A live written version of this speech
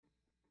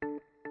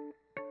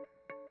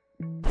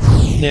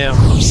Now,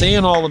 I'm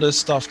saying all of this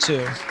stuff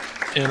too,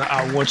 and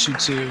I want you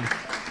to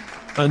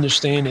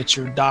understand that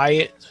your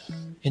diet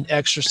and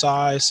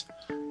exercise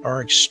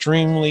are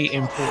extremely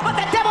important.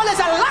 But the devil is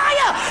a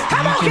liar.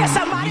 Come on here,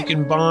 somebody. You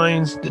can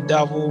bind the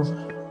devil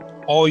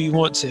all you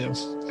want to.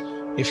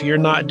 If you're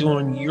not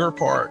doing your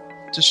part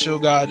to show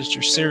God that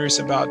you're serious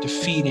about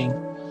defeating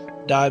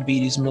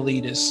diabetes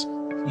mellitus,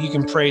 you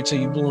can pray till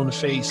you blue in the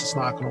face. It's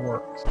not going to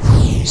work.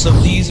 So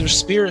these are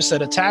spirits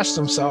that attach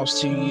themselves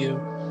to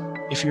you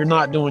if you're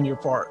not doing your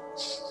part.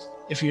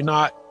 If you're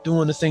not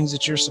doing the things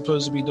that you're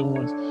supposed to be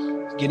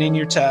doing, getting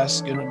your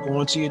tests,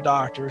 going to your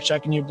doctor,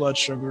 checking your blood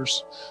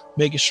sugars,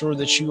 making sure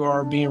that you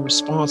are being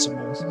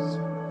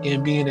responsible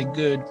and being a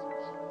good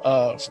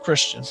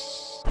Christian.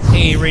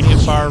 Hey,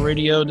 Radiant Fire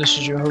Radio, this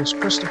is your host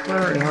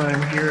Christopher, and I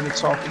am here to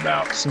talk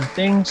about some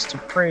things to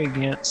pray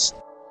against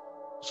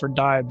for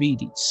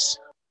diabetes.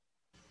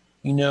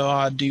 You know,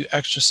 I do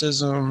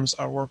exorcisms.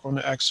 I work on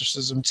the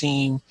exorcism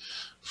team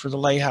for the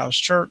Lighthouse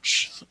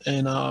Church,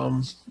 and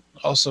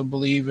also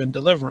believe in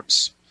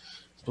deliverance.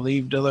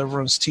 Believe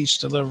deliverance, teach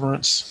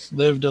deliverance,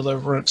 live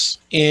deliverance,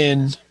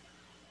 and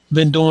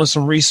been doing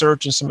some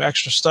research and some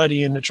extra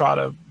studying to try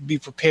to be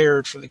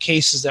prepared for the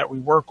cases that we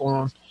work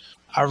on.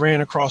 I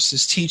ran across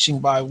this teaching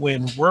by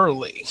Win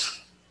Worley.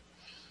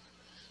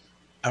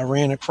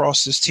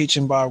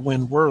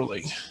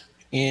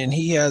 And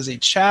he has a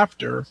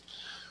chapter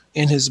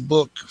in his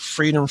book,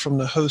 Freedom from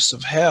the Hosts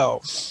of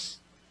Hell,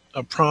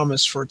 A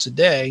Promise for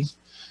Today,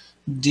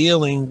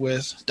 dealing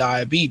with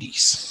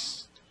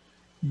diabetes.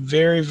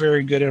 Very,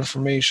 very good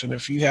information.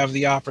 If you have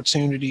the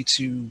opportunity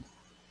to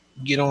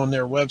get on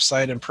their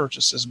website and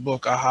purchase this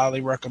book, I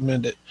highly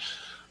recommend it.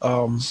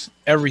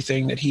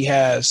 Everything that he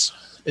has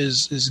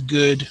is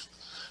good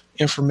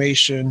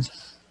information,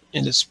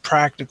 and it's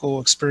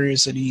practical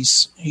experience that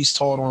he's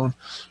taught on.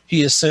 He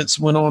has since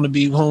went on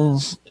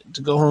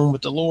to go home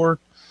with the Lord,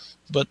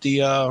 but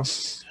the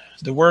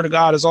word of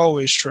God is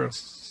always true.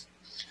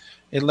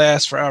 It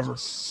lasts forever,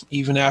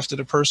 even after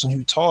the person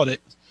who taught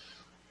it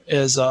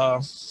is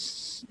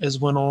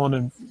went on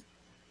and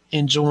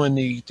enjoying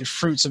the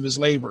fruits of his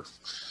labor,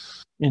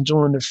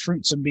 enjoying the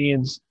fruits of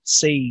being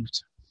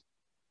saved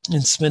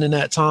and spending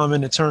that time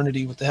in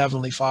eternity with the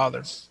Heavenly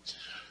Father.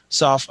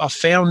 So I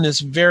found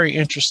this very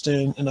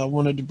interesting, and I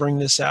wanted to bring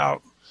this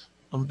out.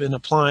 I've been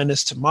applying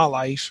this to my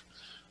life.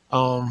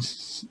 I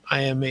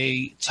am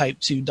a type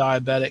 2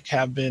 diabetic,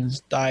 have been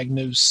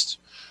diagnosed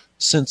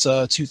since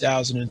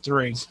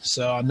 2003.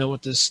 So I know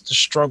what the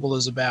struggle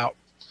is about.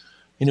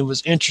 And it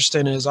was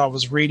interesting as I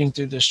was reading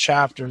through this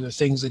chapter, the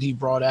things that he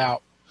brought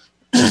out.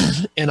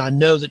 And I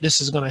know that this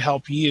is going to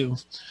help you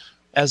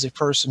as a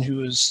person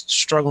who is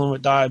struggling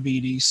with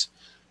diabetes,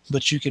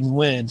 but you can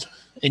win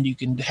and you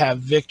can have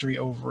victory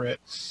over it.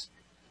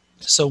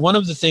 So one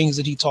of the things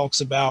that he talks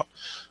about,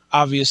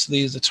 obviously,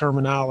 is the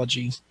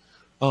terminology.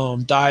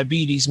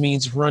 Diabetes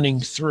means running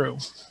through.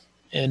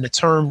 And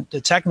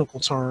the technical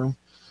term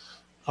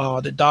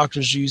that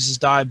doctors use is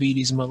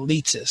diabetes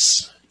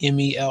mellitus,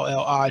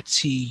 mellitus.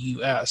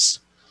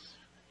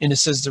 And it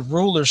says the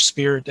ruler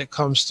spirit that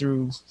comes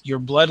through your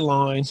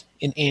bloodline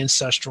and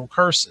ancestral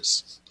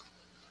curses.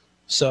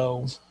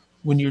 So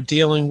when you're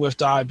dealing with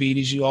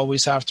diabetes, you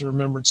always have to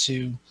remember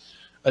to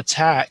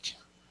attack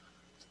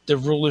the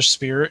ruler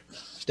spirit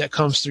that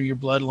comes through your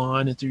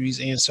bloodline and through these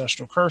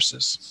ancestral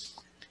curses.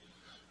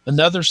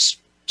 Another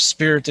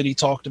spirit that he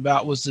talked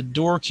about was the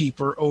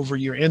doorkeeper over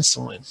your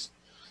insulin.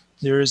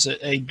 There is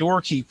a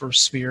doorkeeper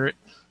spirit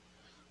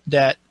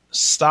that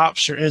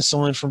stops your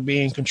insulin from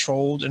being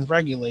controlled and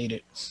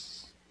regulated.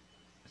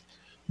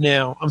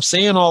 Now, I'm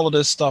saying all of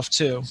this stuff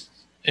too,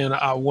 and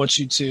I want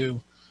you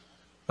to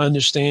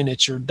understand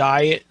that your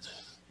diet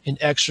and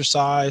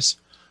exercise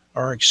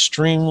are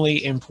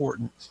extremely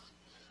important.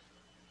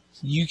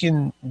 You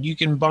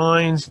can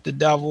bind the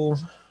devil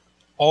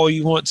all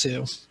you want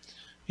to.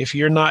 If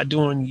you're not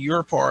doing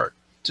your part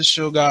to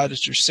show God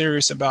that you're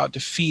serious about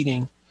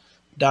defeating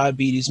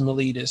diabetes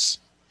mellitus,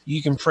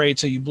 you can pray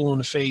till you blue in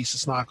the face.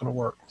 It's not going to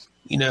work.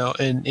 You know,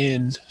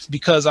 and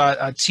because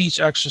I teach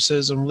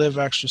exorcism, live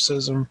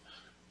exorcism,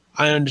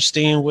 I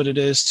understand what it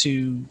is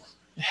to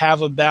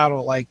have a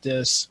battle like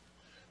this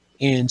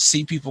and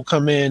see people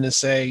come in and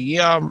say,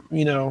 yeah,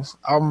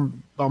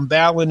 I'm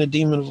battling the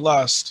demon of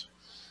lust,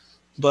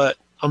 but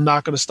I'm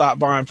not going to stop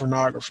buying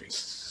pornography.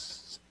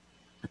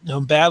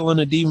 I'm battling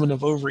a demon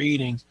of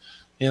overeating,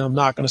 and I'm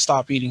not going to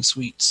stop eating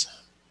sweets.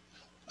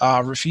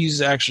 Refuse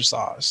to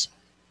exercise.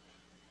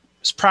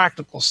 It's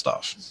practical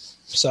stuff.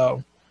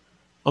 So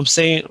I'm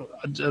saying,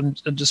 I'm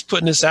just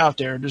putting this out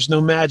there. There's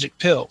no magic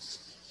pill.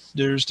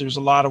 There's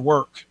a lot of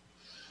work.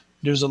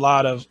 There's a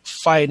lot of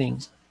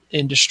fighting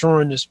and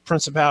destroying these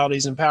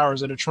principalities and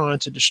powers that are trying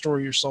to destroy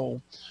your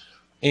soul.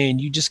 And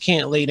you just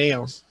can't lay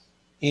down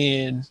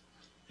and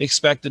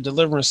expect the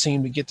deliverance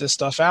team to get this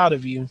stuff out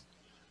of you,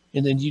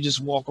 and then you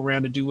just walk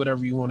around and do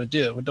whatever you want to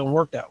do. It don't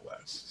work that way.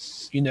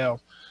 You know,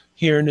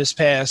 here in this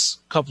past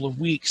couple of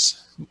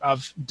weeks,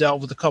 I've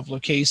dealt with a couple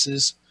of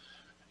cases,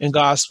 and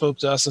God spoke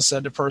to us and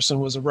said the person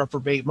was a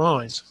reprobate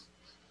mind.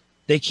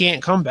 They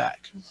can't come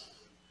back.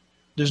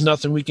 There's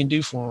nothing we can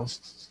do for them.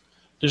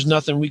 There's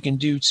nothing we can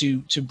do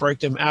to break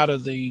them out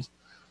of the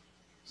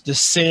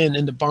sin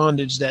and the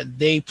bondage that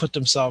they put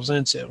themselves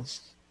into.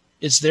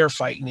 It's their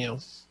fight now.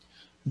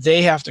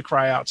 They have to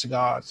cry out to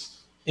God.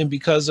 And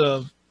because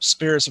of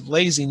spirits of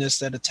laziness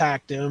that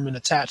attack them and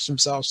attach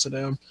themselves to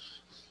them,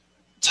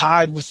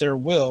 tied with their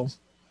will,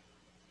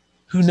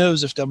 who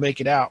knows if they'll make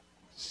it out.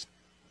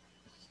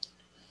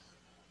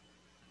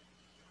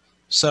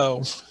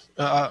 So,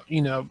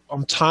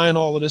 I'm tying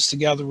all of this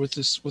together with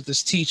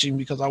this teaching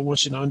because I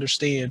want you to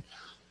understand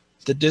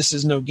that this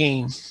is no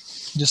game.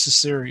 This is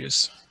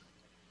serious.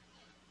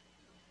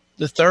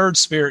 The third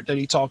spirit that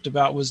he talked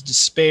about was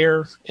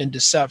despair and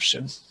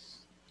deception.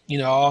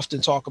 I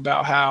often talk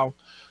about how,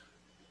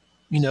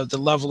 the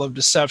level of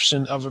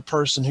deception of a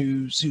person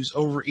who's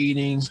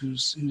overeating,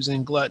 who's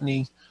in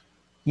gluttony.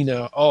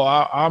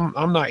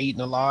 I'm not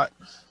eating a lot.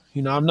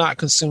 I'm not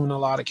consuming a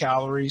lot of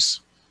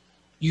calories.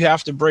 You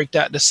have to break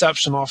that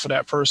deception off of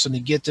that person to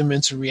get them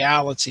into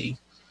reality,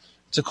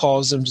 to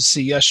cause them to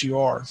see, yes, you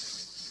are.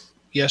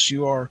 Yes,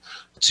 you are.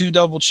 2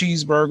 double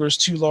cheeseburgers,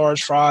 2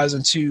 large fries,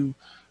 and 2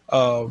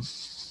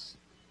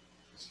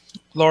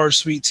 large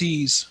sweet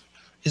teas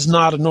is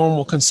not a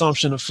normal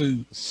consumption of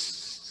food.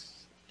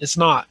 It's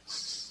not.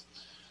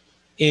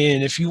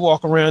 And if you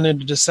walk around in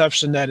the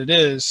deception that it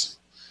is,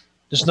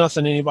 there's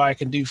nothing anybody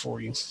can do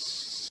for you.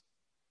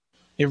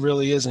 It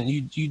really isn't.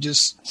 You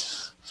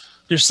just,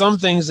 there's some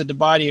things that the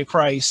body of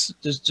Christ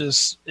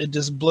it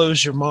just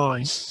blows your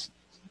mind.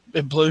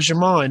 It blows your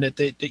mind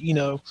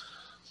that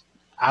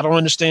I don't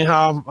understand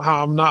how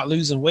I'm not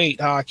losing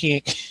weight, how I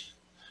can't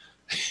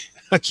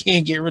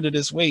get rid of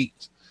this weight.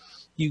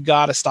 You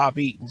got to stop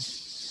eating.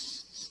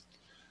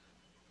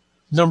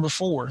 Number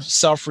 4,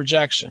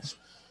 self-rejection.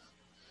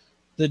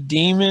 The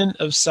demon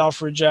of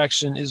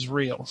self-rejection is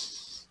real.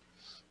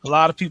 A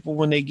lot of people,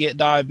 when they get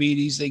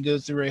diabetes, they go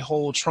through a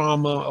whole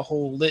trauma, a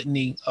whole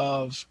litany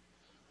of,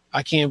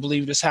 I can't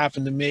believe this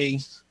happened to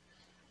me.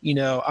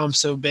 I'm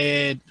so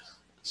bad.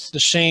 The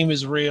shame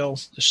is real.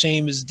 The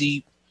shame is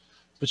deep.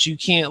 But you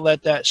can't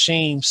let that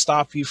shame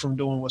stop you from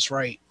doing what's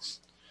right.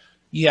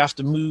 You have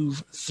to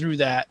move through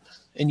that,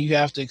 and you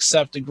have to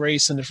accept the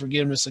grace and the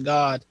forgiveness of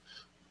God,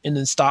 and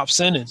then stop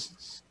sinning.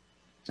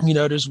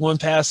 There's one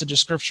passage of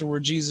scripture where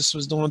Jesus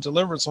was doing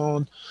deliverance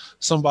on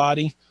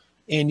somebody,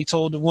 and he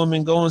told the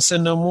woman, go and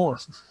sin no more.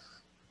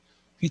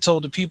 He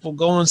told the people,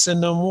 go and sin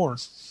no more.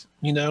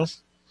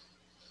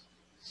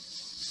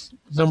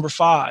 Number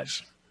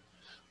 5,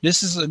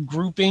 this is a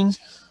grouping.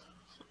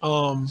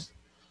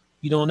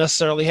 You don't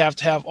necessarily have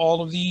to have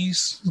all of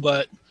these,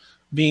 but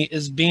being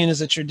as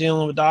that you're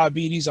dealing with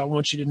diabetes, I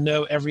want you to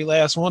know every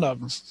last one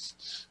of them.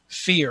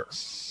 Fear,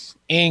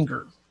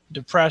 anger,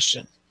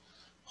 depression,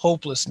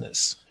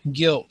 hopelessness,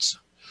 guilt,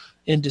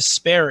 and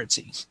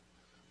disparity.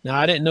 Now,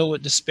 I didn't know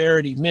what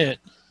disparity meant,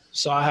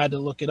 so I had to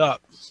look it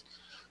up.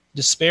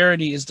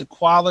 Disparity is the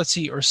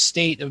quality or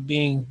state of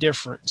being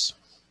different.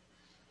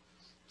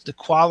 The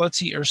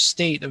quality or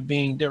state of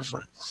being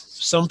different.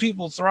 Some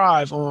people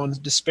thrive on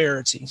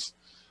disparity.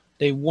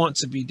 They want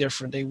to be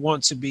different. They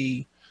want to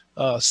be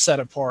set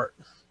apart.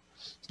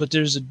 But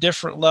there's a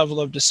different level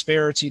of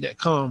disparity that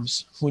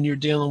comes when you're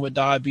dealing with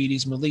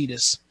diabetes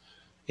mellitus.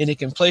 And it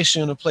can place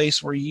you in a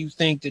place where you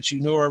think that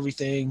you know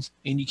everything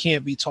and you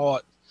can't be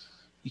taught.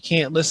 You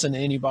can't listen to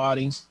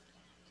anybody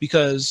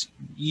because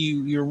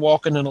you're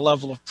walking in a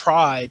level of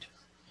pride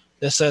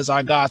that says,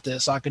 I got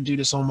this. I can do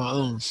this on my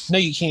own. No,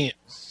 you can't.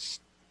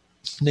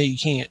 No, you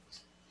can't.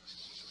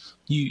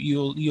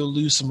 You'll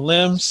lose some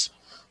limbs.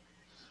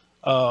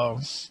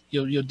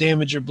 You'll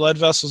damage your blood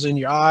vessels in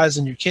your eyes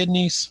and your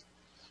kidneys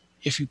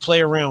if you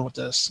play around with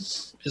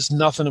this. It's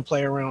nothing to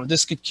play around with.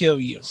 This could kill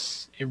you.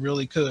 It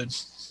really could.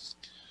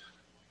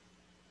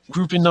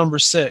 Grouping number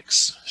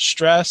 6,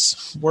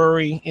 stress,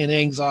 worry, and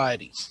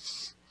anxiety.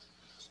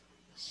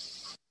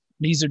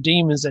 These are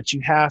demons that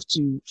you have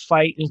to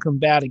fight and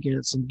combat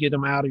against and get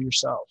them out of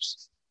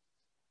yourselves.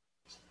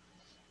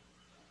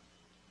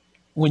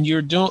 When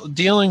you're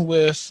dealing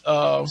with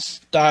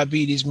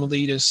diabetes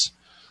mellitus,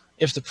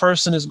 if the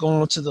person is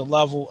going to the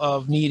level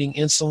of needing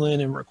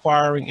insulin and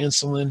requiring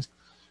insulin,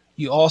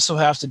 you also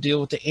have to deal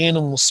with the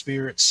animal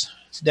spirits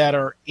that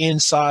are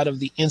inside of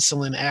the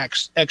insulin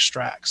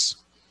extracts.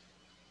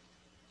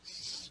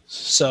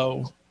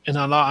 So, and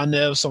I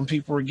know some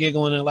people are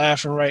giggling and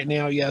laughing right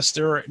now. Yes,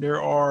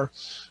 there are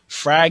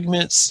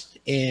fragments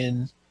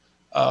and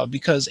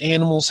because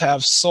animals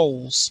have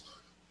souls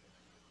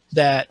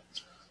that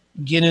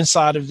get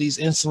inside of these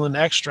insulin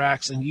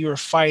extracts, and you are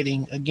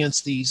fighting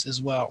against these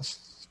as well.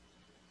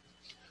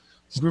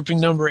 Grouping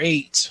number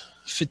 8,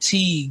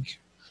 fatigue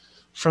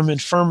from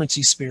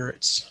infirmity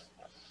spirits,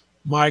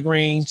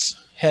 migraines,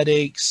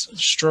 headaches,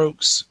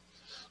 strokes,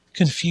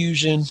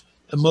 confusion,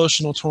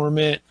 emotional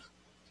torment,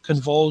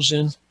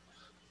 convulsion,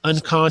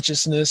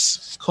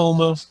 unconsciousness,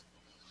 coma,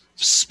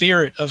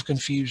 spirit of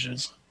confusion.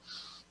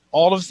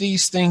 All of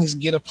these things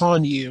get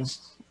upon you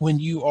when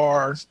you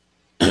are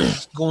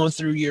going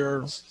through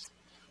your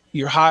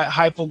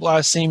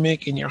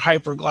hypoglycemic and your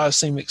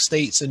hyperglycemic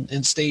states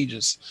and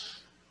stages.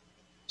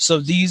 So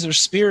these are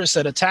spirits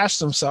that attach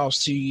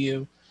themselves to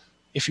you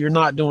if you're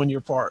not doing your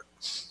part.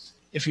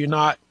 If you're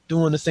not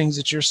doing the things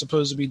that you're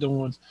supposed to be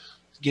doing,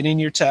 getting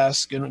your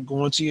tests,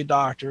 going to your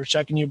doctor,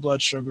 checking your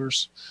blood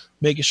sugars,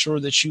 making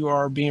sure that you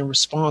are being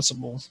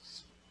responsible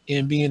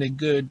and being a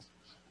good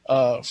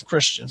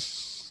Christian.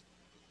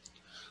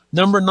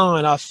 Number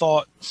 9, I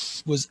thought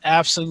was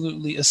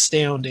absolutely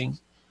astounding.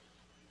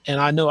 And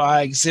I know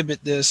I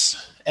exhibit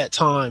this at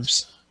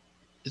times.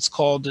 It's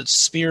called the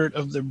spirit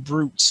of the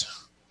brute.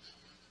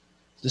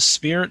 The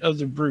spirit of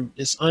the brute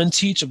is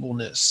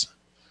unteachableness.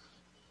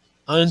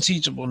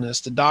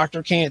 Unteachableness. The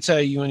doctor can't tell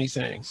you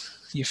anything.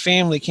 Your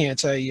family can't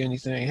tell you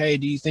anything. Hey,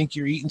 do you think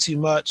you're eating too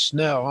much?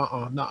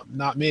 No,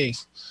 not me.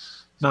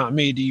 Not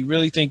me. Do you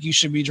really think you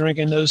should be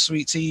drinking those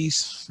sweet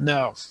teas?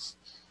 No.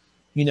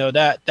 You know,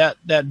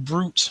 that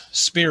brute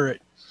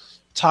spirit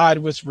tied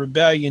with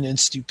rebellion and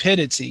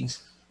stupidity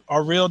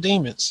are real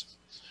demons.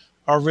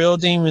 Are real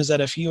demons that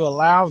if you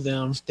allow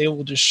them, they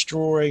will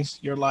destroy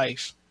your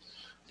life.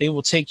 They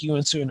will take you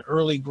into an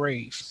early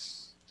grave.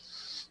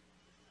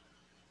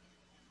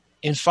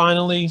 And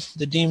finally,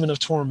 the demon of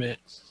torment.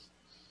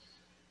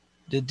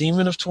 The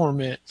demon of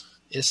torment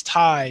is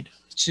tied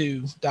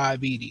to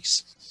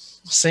diabetes.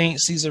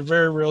 Saints, these are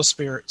very real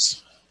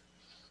spirits.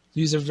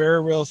 These are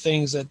very real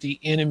things that the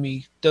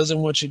enemy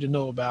doesn't want you to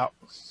know about.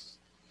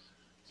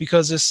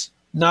 Because it's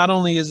not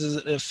only is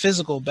it a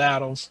physical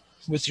battle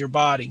with your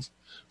body,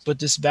 but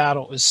this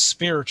battle is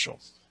spiritual.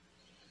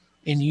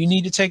 And you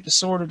need to take the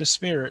sword of the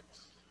Spirit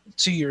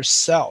to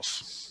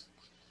yourself.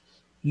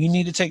 You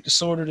need to take the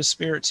sword of the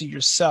Spirit to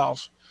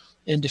yourself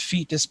and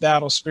defeat this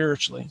battle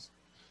spiritually.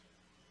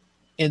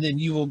 And then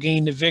you will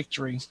gain the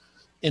victory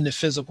in the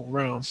physical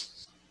realm.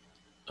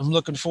 I'm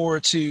looking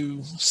forward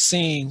to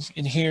seeing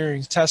and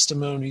hearing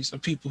testimonies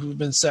of people who've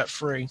been set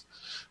free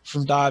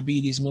from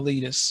diabetes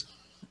mellitus.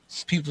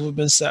 People who've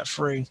been set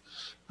free.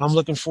 I'm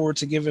looking forward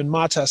to giving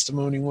my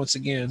testimony once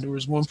again. There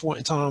was one point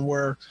in time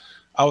where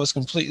I was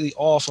completely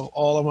off of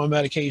all of my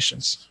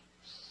medications.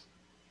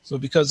 But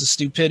because of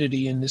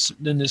stupidity and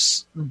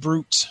this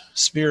brute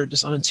spirit,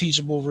 this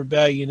unteachable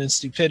rebellion and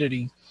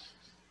stupidity,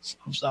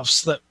 I've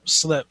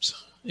slipped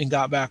and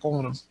got back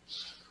on them.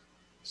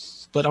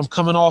 But I'm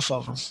coming off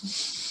of them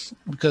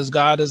because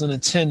God doesn't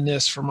intend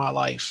this for my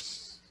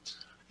life.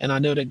 And I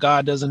know that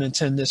God doesn't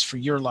intend this for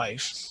your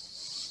life.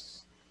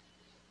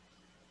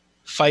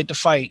 Fight the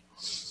fight.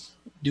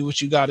 Do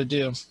what you got to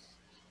do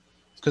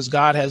because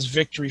God has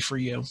victory for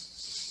you.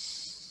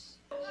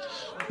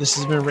 This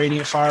has been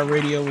Radiant Fire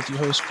Radio with your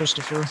host,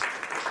 Christopher,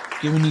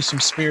 giving you some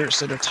spirits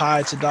that are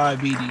tied to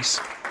diabetes,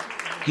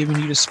 giving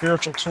you the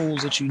spiritual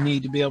tools that you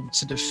need to be able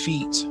to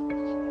defeat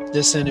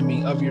this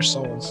enemy of your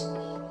soul.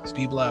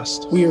 Be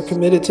blessed. We are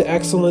committed to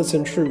excellence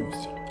and truth.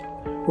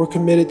 We're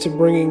committed to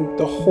bringing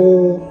the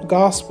whole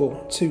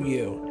gospel to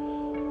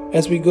you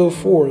as we go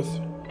forth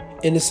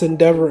in this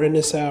endeavor in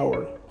this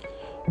hour.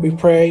 We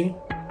pray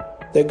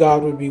that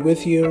God would be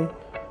with you,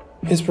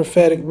 His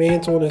prophetic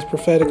mantle and His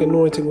prophetic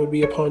anointing would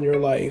be upon your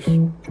life.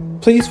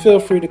 Please feel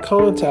free to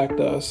contact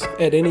us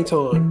at any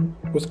time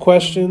with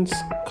questions,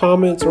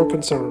 comments, or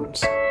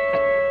concerns.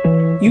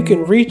 You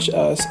can reach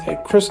us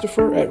at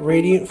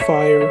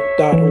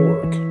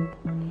Christopher@radiantfire.org.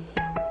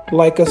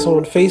 Like us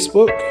on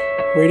Facebook,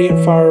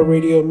 Radiant Fire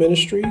Radio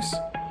Ministries,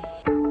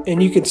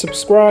 and you can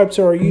subscribe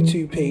to our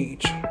YouTube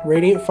page,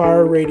 Radiant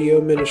Fire Radio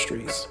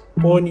Ministries,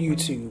 on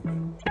YouTube.